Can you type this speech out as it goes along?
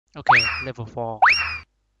Okay, level 4.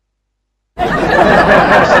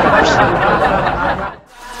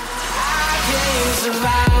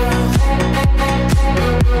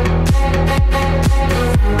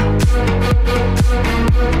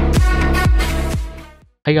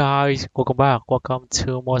 Hey guys, welcome back. Welcome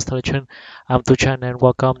to Monster Tran. I'm Tran and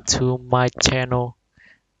welcome to my channel.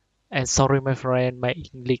 And sorry my friend, my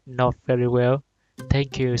English not very well.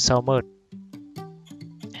 Thank you so much.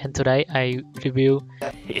 And today I review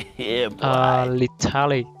Yeah, boy.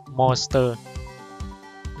 Letalis monster.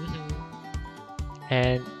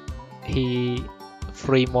 And he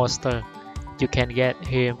free monster. You can get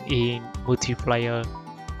him in multiplayer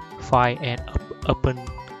fight and open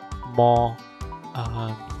more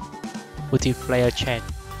uh, multiplayer chat.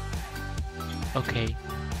 Okay,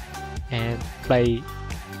 and play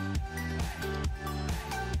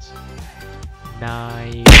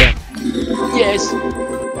 9. Yes.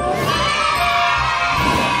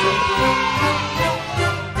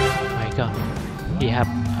 My God, he have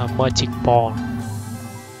a magic ball.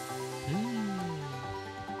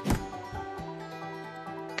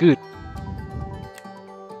 Good.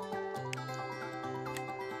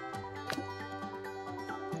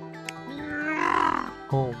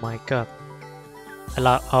 Oh my God, a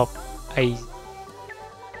lot of ice,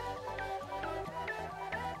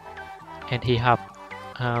 and he have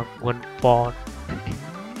one ball.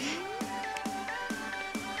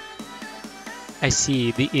 I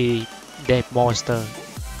see the dead monster.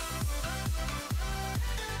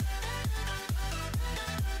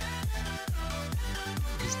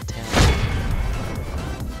 Is terrible.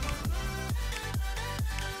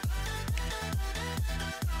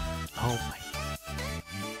 Oh my.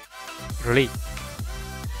 Really?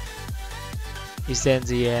 Is in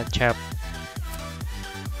the end chap.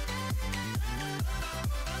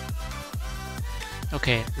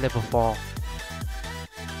 Okay, level 4.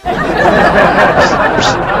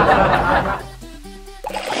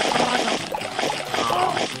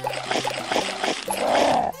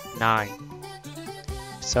 Nine.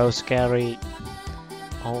 So scary.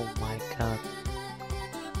 Oh my God.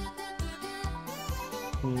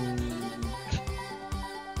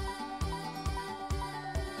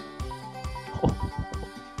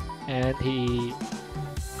 And he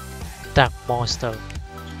dark monster.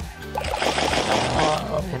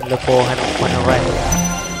 And level 100.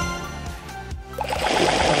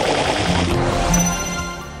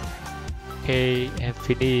 Okay, and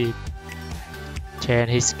finish.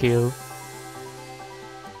 Change his skill.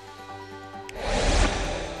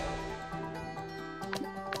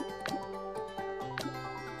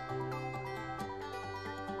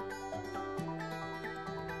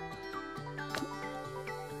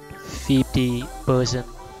 %50.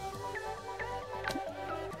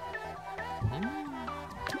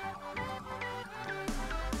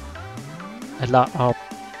 A lot of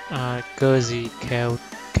Jersey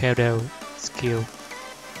Cadel skill.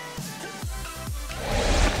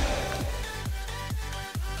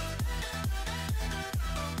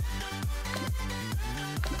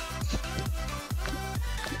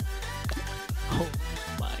 Oh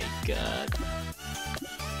my God.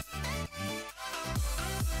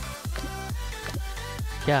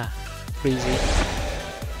 Yeah, crazy.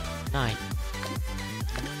 9.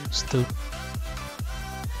 Stupid.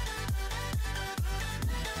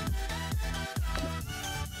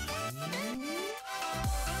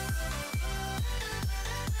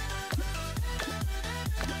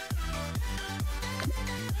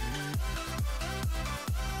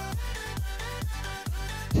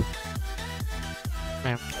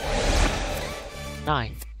 Man.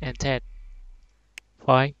 9 and 10.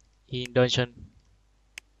 5 in dungeon.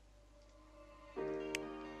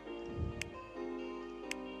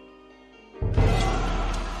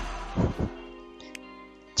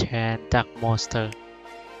 Chan dark monster.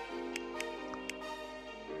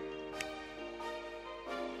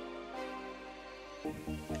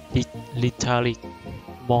 Letalis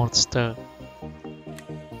monster.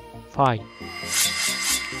 5.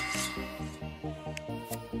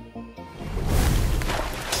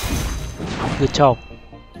 Good job.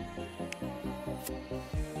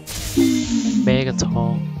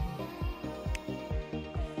 Megaton.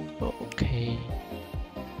 Okay.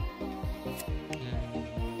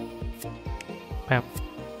 Bam.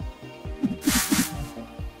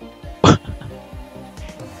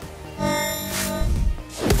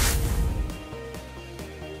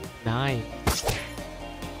 Nice.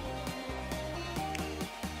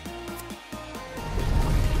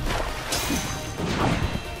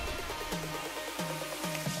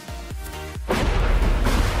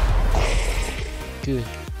 Good.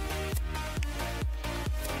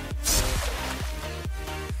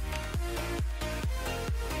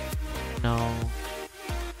 No.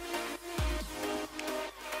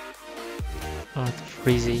 Oh,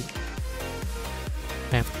 freezy.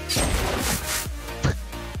 Bam.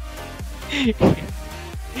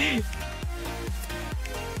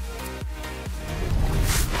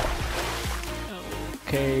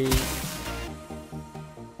 Okay.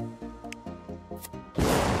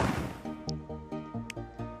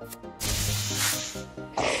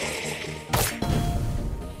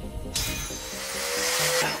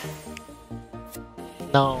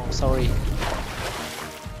 No, sorry.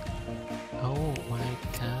 Oh my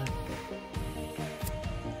god.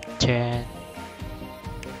 Tran.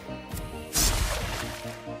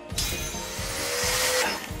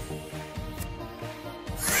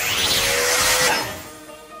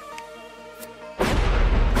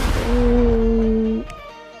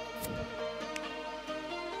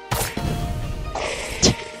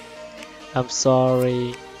 I'm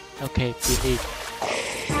sorry. Okay, delete.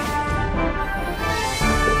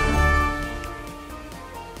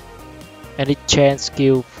 Any chance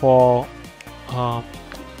skill for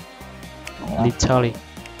Letalis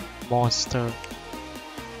monster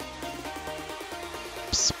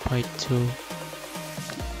spy 2.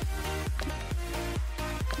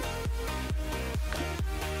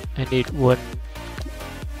 I need one.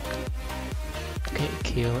 Okay,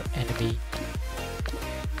 kill enemy.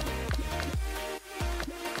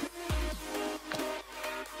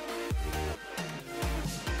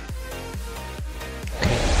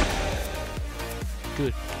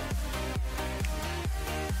 Good.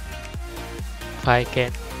 If I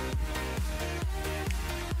can.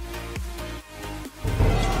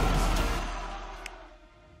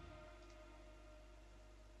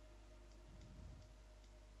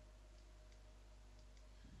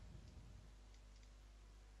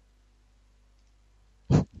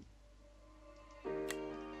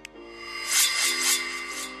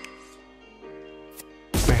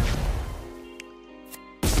 Bam.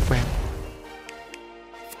 Bam.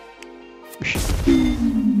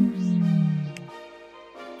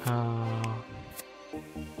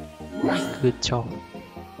 Good job.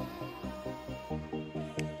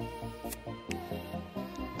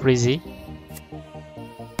 Breezy.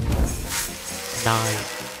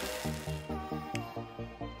 Nice.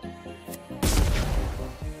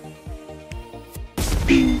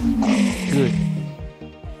 Good.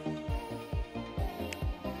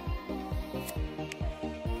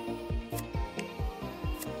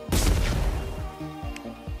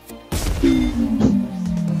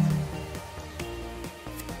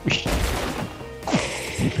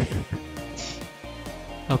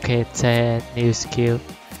 Okay, the new skill,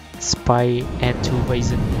 spy and 2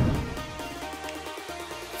 poison.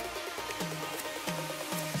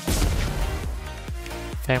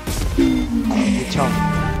 Bam. Good job.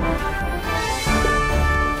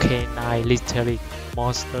 Okay, now literally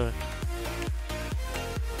monster.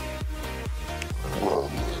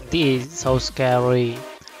 This is so scary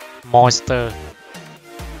monster.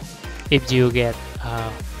 If you get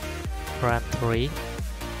Tran 3,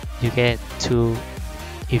 you get 2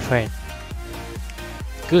 effect.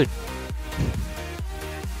 Good.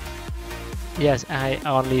 Yes, I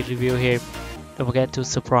only review him. Don't forget to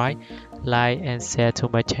subscribe, like and share to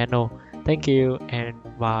my channel. Thank you and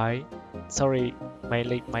bye. Sorry, my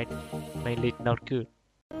lead not good.